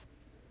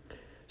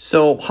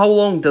So how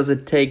long does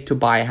it take to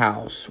buy a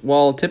house?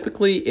 Well,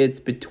 typically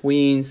it's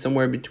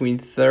somewhere between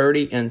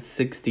 30 and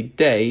 60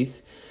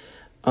 days,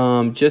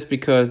 just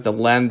because the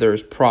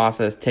lender's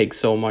process takes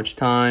so much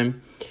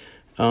time.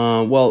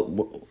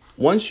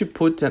 Once you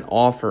put an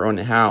offer on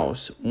a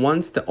house,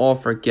 once the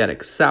offer get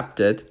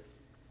accepted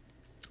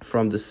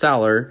from the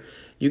seller,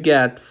 you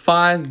get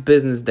 5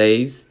 business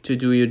days to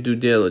do your due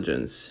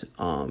diligence.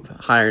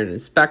 Hire an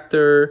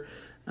inspector,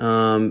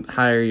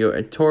 hire your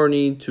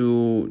attorney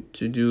to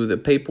do the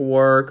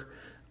paperwork,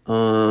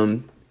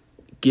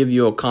 give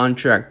you a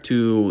contract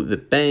to the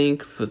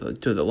bank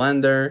to the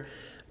lender.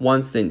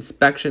 Once the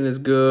inspection is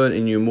good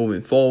and you're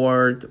moving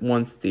forward,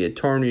 once the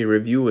attorney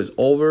review is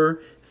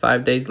over,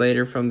 5 days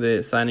later from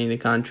the signing the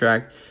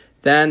contract,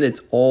 then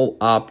it's all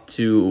up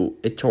to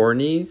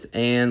attorneys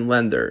and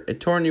lender.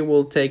 Attorney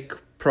will take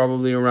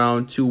probably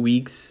around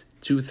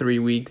 2-3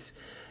 weeks.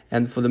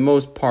 And for the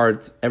most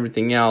part,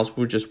 everything else,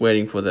 we're just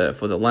waiting for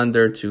the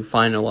lender to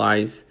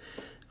finalize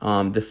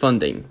the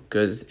funding,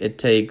 because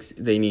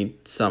they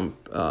need some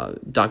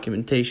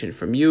documentation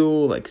from you,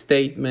 like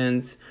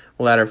statements,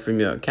 a letter from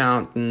your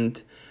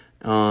accountant,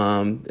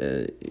 bank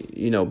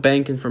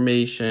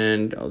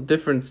information,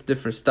 different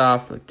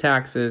stuff like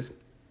taxes.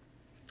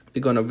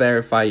 They're going to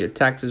verify your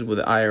taxes with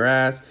the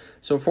IRS.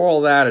 So for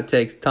all that, it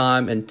takes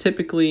time, and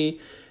typically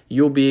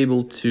you'll be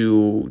able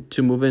to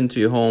move into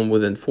your home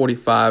within 30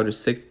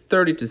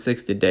 to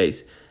 60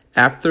 days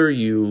after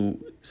you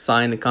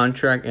sign the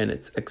contract and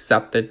it's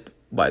accepted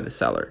by the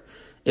seller.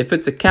 If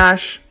it's a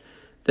cash,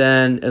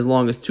 then as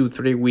long as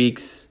 2-3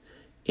 weeks.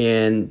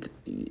 And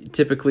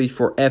typically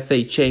for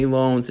FHA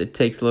loans, it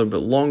takes a little bit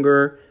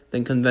longer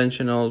than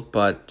conventional,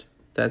 but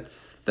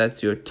that's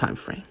your time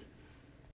frame.